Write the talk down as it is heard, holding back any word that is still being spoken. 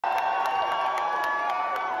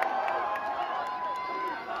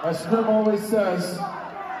As Crim always says,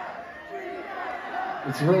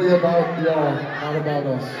 it's really about y'all, not about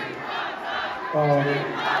us.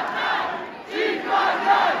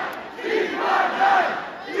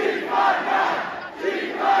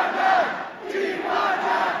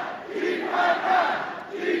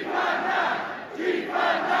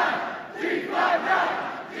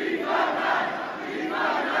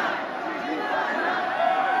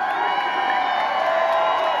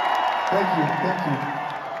 Thank you, thank you.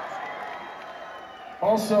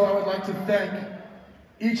 Also, I would like to thank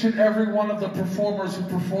each and every one of the performers who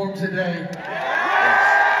performed today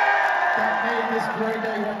that made this great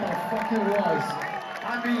day what the fuck it was.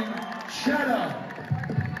 I mean, Chetta,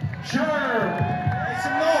 GERM,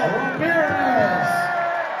 Ramirez,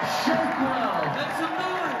 Shakewell,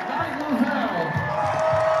 Lovell,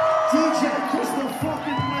 DJ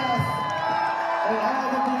CRYSTALMETH, and all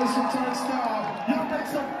the boys from TURNSTILE. Y'all make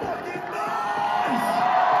some fucking noise!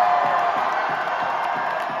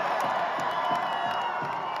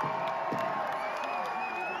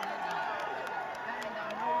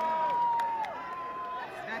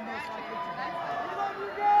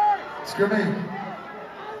 Scrimmy.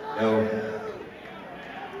 Yo.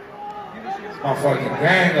 It's my fucking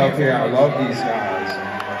gang up here. I love these guys,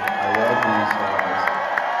 man. I love these guys.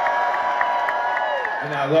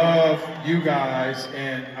 And I love you guys,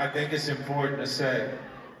 and I think it's important to say.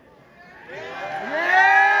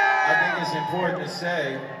 I think it's important to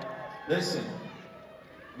say, listen,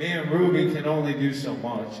 me and Ruby can only do so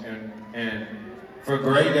much, and for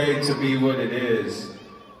GREYDAY to be what it is,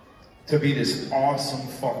 to be this awesome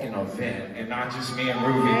fucking event, and not just me and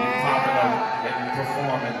Ruby popping up and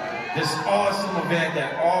performing, this awesome event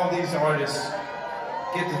that all these artists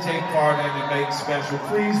get to take part in and make special.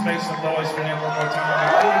 Please make some noise for them one more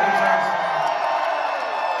time.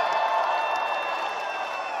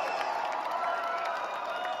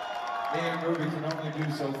 Me and Ruby can only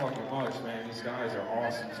do so fucking much, man. These guys are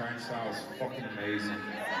awesome. TURNSTILE is fucking amazing.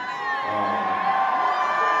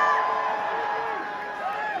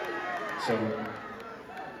 So,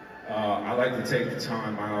 I like to take the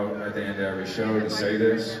time out at the end of every show to say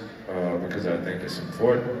this, because I think it's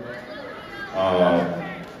important.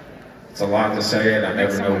 It's a lot to say, and I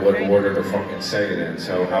never know what order to fucking say it in.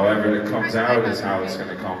 So however it comes out is how it's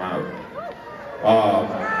gonna come out.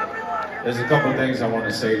 There's a couple things I want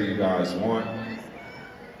to say to you guys. One,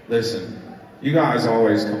 listen, you guys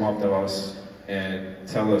always come up to us and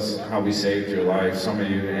tell us how we saved your life, some of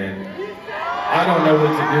you, and I don't know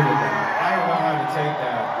what to do with that. I don't know how to take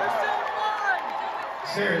that.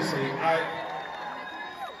 Seriously,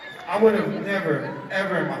 I would have never,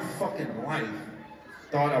 ever in my fucking life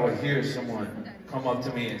thought I would hear someone come up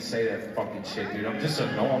to me and say that fucking shit, dude. I'm just a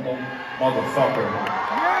normal motherfucker.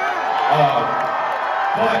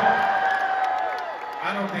 But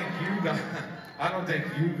I don't think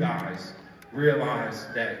you guys realize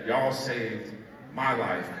that y'all saved my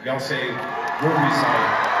life. Y'all saved Ruby's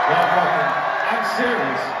life. Y'all fucking, I'm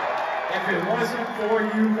serious. If it wasn't for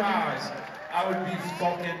you guys, I would be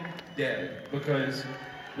fucking dead. Because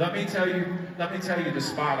let me tell you the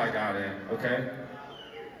spot I got in, okay?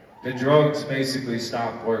 The drugs basically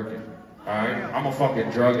stopped working, all right? I'm a fucking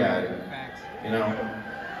drug addict, you know?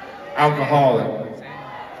 Alcoholic.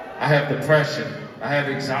 I have depression. I have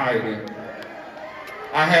anxiety.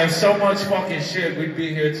 I have so much fucking shit, we'd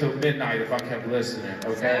be here till midnight if I kept listening,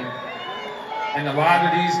 okay? And a lot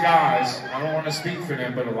of these guys, I don't want to speak for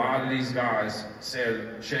them, but a lot of these guys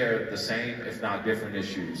share the same, if not different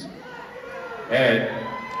issues. And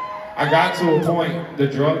I got to a point, the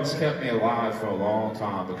drugs kept me alive for a long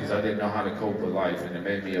time because I didn't know how to cope with life, and it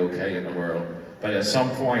made me okay in the world. But at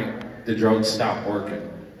some point, the drugs stopped working.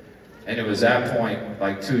 And it was that point,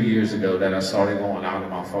 like 2 years ago, that I started going out of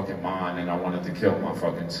my fucking mind and I wanted to kill my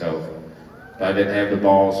fucking self. But I didn't have the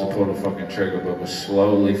balls to pull the fucking trigger, but was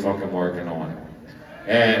slowly fucking working on it.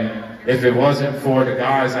 And if it wasn't for the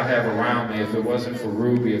guys I have around me, if it wasn't for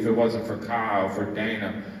Ruby, if it wasn't for Kyle, for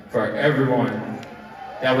Dana, for everyone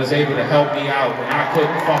that was able to help me out when I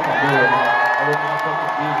couldn't fucking do it, I would not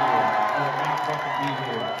fucking be here. I would not fucking be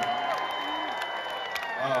here.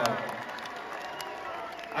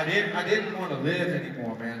 I didn't want to live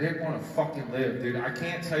anymore, man. I didn't want to fucking live, dude. I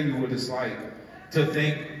can't tell you what it's like to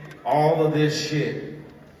think all of this shit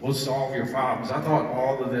will solve your problems. I thought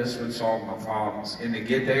all of this would solve my problems. And to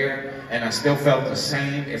get there, and I still felt the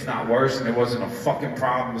same, if not worse, and there wasn't a fucking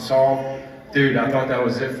problem to solve, dude, I thought that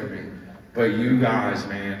was it for me. But you guys,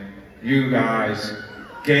 man, you guys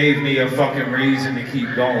gave me a fucking reason to keep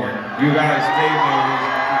going. You guys gave me a reason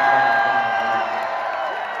to keep going.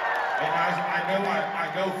 And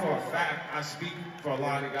I know for a fact, I speak for a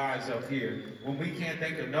lot of guys up here. When we can't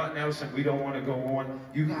think of nothing else and we don't want to go on,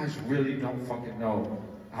 you guys really don't fucking know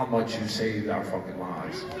how much you saved our fucking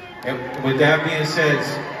lives. And with that being said,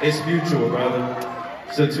 it's mutual, brother.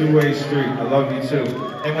 It's a two-way street. I love you too.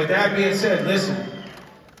 And with that being said, listen,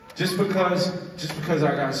 just because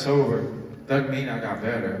I got sober doesn't mean I got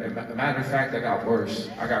better. As a matter of fact, I got worse.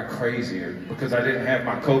 I got crazier because I didn't have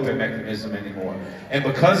my coping mechanism anymore. And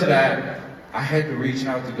because of that, I had to reach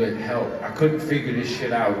out to get help. I couldn't figure this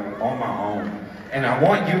shit out on my own. And I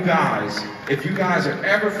want you guys, if you guys are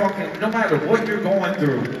ever fucking, no matter what you're going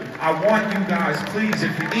through, I want you guys, please,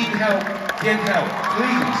 if you need help, get help.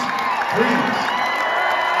 Please, please.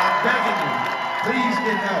 I'm begging you, please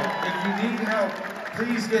get help. If you need help,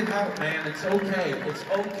 please get help, man. It's okay. It's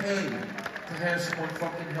okay to have someone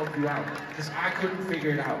fucking help you out. Because I couldn't figure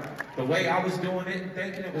it out. The way I was doing it and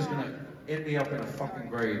thinking it was gonna end me up in a fucking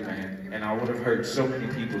grave, man. And I would have hurt so many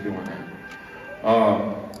people doing that.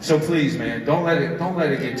 So please, man, don't let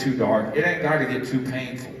it get too dark. It ain't gotta get too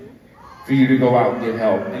painful for you to go out and get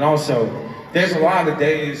help. And also, there's a lot of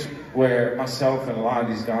days where myself and a lot of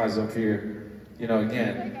these guys up here, you know,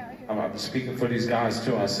 again, I'm speaking for these guys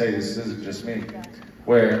too, I say this isn't just me,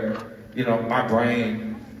 where, you know, my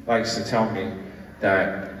brain likes to tell me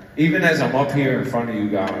that even as I'm up here in front of you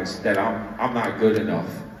guys, that I'm not good enough.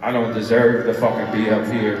 I don't deserve to fucking be up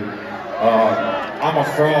here. I'm a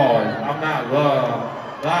fraud. I'm not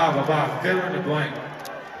loved. Blah, blah, blah. Fill in the blank.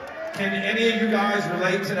 Can any of you guys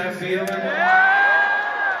relate to that feeling?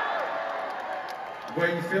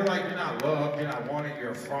 Where you feel like you're not loved, you're not wanted,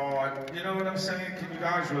 you're a fraud. You know what I'm saying? Can you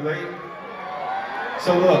guys relate?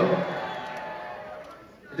 So look,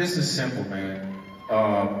 this is simple, man.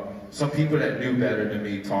 Some people that knew better than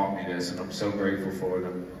me taught me this, and I'm so grateful for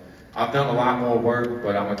them. I've done a lot more work,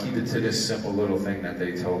 but I'm gonna keep it to this simple little thing that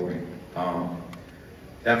they told me.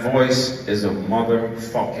 That voice is a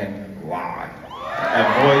motherfucking lie. That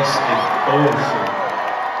voice is bullshit.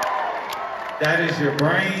 That is your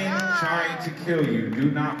brain trying to kill you.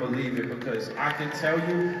 Do not believe it, because I can tell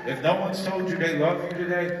you, if no one's told you they love you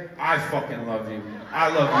today, I fucking love you. I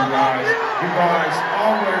love you guys. You guys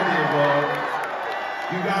are worthy of love.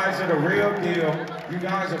 You guys are the real deal. You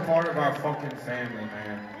guys are part of our fucking family,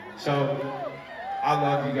 man. So, I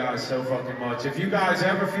love you guys so fucking much. If you guys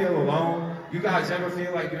ever feel alone, you guys ever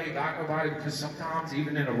feel like you ain't got nobody, because sometimes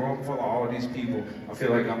even in a room full of all of these people, I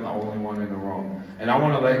feel like I'm the only one in the room. And I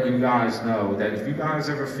want to let you guys know that if you guys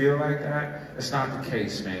ever feel like that, it's not the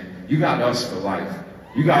case, man. You got us for life.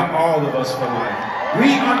 You got all of us for life.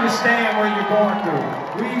 We understand what you're going through.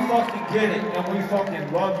 We fucking get it, and we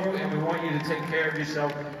fucking love you, and we want you to take care of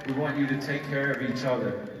yourself. We want you to take care of each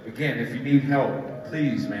other. Again, if you need help,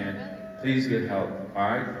 please, man, please get help, all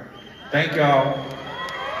right? Thank y'all.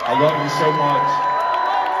 I love you so much.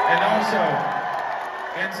 And also,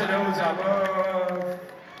 and to those I love,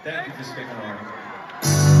 thank you for sticking around.